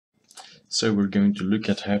So we're going to look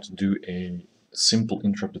at how to do a simple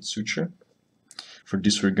interrupted suture. For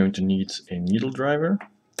this we're going to need a needle driver,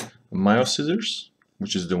 a myo scissors,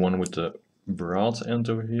 which is the one with the broad end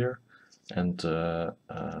over here, and the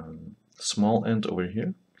small end over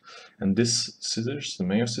here. And this scissors, the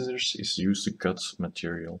myo scissors, is used to cut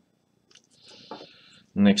material.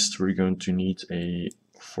 Next we're going to need a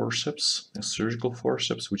forceps, a surgical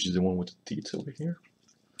forceps, which is the one with the teeth over here.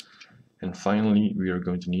 And finally we are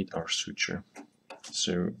going to need our suture.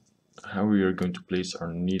 So how we are going to place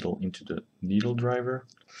our needle into the needle driver.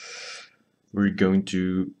 We're going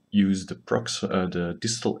to use the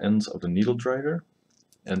distal end of the needle driver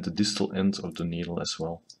and the distal end of the needle as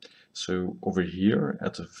well. So over here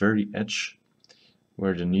at the very edge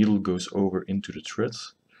where the needle goes over into the thread,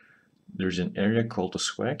 there's an area called the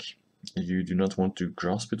swag. You do not want to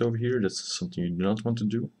grasp it over here, that's something you do not want to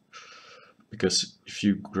do. Because if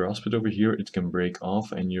you grasp it over here, it can break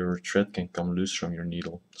off and your thread can come loose from your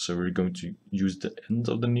needle. So we're going to use the end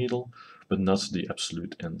of the needle, but not the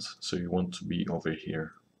absolute end. So you want to be over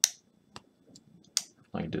here,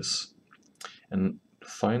 like this. And the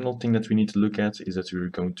final thing that we need to look at is that we're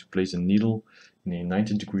going to place a needle in a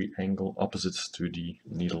 90-degree angle opposite to the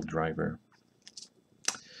needle driver.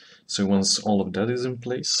 So once all of that is in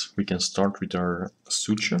place, we can start with our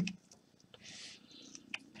suture.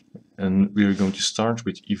 And we are going to start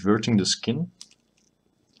with everting the skin.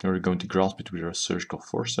 We're going to grasp it with our surgical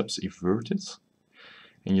forceps, evert it.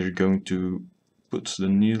 And you're going to put the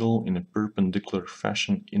needle in a perpendicular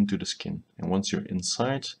fashion into the skin. And once you're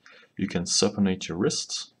inside, you can supinate your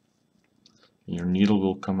wrist. Your needle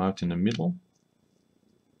will come out in the middle.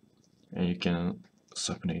 And you can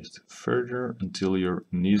supinate it further until your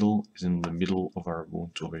needle is in the middle of our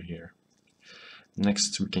wound over here.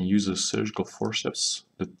 Next, we can use the surgical forceps,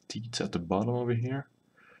 the teeth at the bottom over here,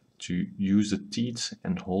 to use the teeth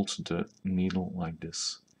and hold the needle like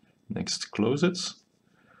this. Next, close it.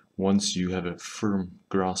 Once you have a firm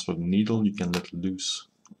grasp of the needle, you can let loose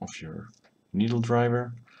of your needle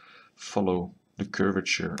driver, follow the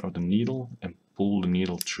curvature of the needle and pull the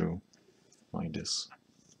needle through, like this.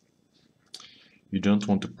 You don't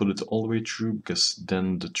want to pull it all the way through, because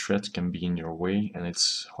then the thread can be in your way and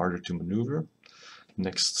it's harder to maneuver.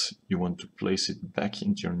 Next, you want to place it back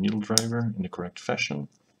into your needle driver in the correct fashion.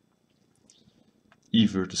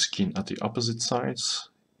 Evert the skin at the opposite sides,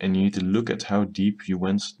 and you need to look at how deep you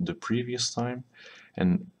went the previous time,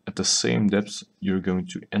 and at the same depth you're going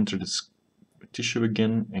to enter this tissue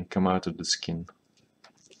again and come out of the skin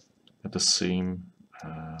at the same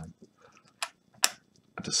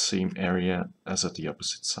area as at the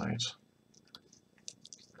opposite side.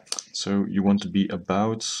 So you want to be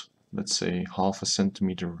about, let's say, ½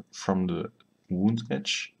 centimeter from the wound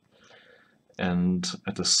edge and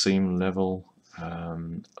at the same level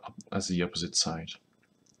as the opposite side.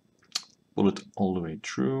 Pull it all the way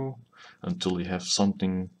through until you have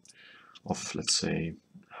something of, let's say,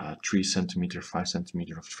 3 centimeter, 5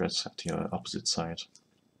 centimeter of threads at the opposite side.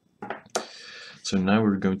 So now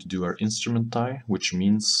we're going to do our instrument tie, which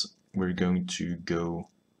means we're going to go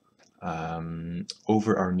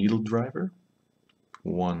over our needle driver.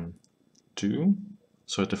 1, 2.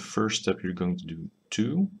 So at the first step you're going to do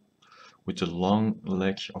 2 with the long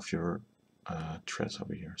leg of your thread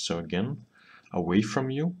over here. So again, away from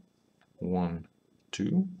you, 1,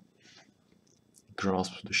 2.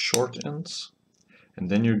 Grasp the short ends, and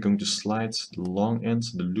then you're going to slide the long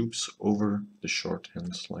ends, the loops, over the short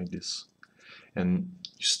ends like this. And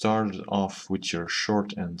you start off with your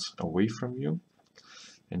short end away from you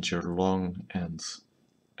and your long end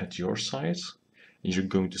at your side. You're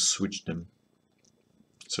going to switch them.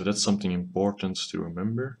 So that's something important to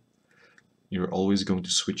remember. You're always going to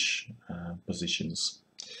switch positions.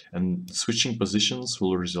 And switching positions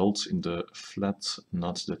will result in the flat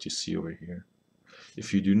knot that you see over here.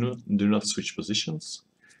 If you do not switch positions,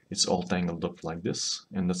 it's all tangled up like this,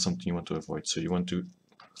 and that's something you want to avoid. So you want to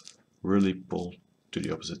really pull to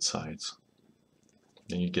the opposite side.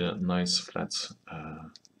 Then you get a nice flat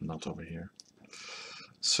knot over here.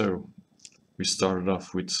 So we started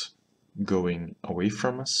off with going away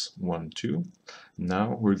from us, 1, 2.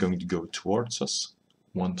 Now we're going to go towards us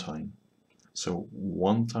 1 time. So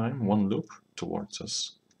 1 time, 1 loop towards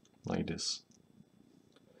us, like this.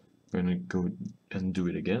 We're going to go and do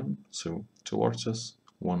it again. So towards us,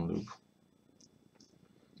 1 loop.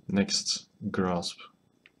 Next, grasp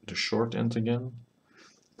the short end again,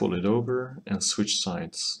 pull it over and switch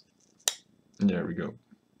sides. There we go.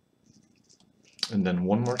 And then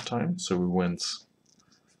 1 more time. So we went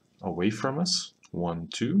away from us, 1,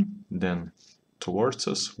 2, then towards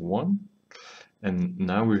us, 1, And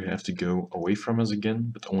now we have to go away from us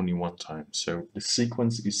again, but only one time. So the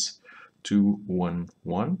sequence is 2, 1,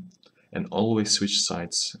 1, and always switch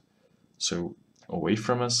sides. So away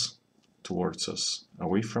from us, towards us,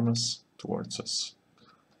 away from us, towards us.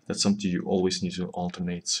 That's something you always need to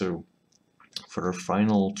alternate. So for our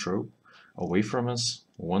final throw, away from us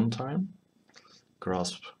one time,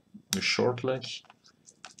 grasp the short leg,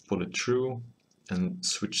 pull it through, and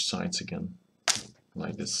switch sides again,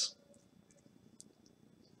 like this.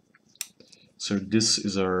 So this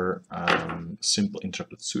is our simple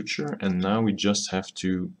interrupted suture, and now we just have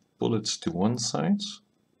to pull it to one side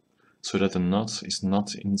so that the knot is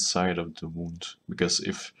not inside of the wound, because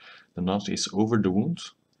if the knot is over the wound,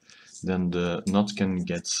 then the knot can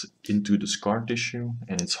get into the scar tissue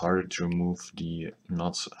and it's harder to remove the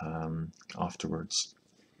knot afterwards.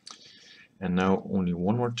 And now only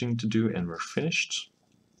one more thing to do and we're finished.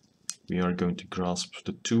 We are going to grasp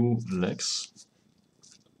the two legs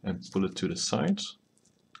and pull it to the side,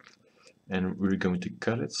 and we're going to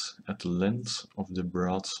cut it at the length of the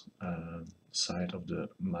broad side of the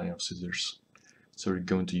Maya scissors. So we're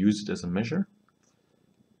going to use it as a measure,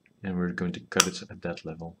 and we're going to cut it at that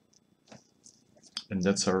level. And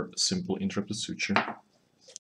that's our simple interrupted suture.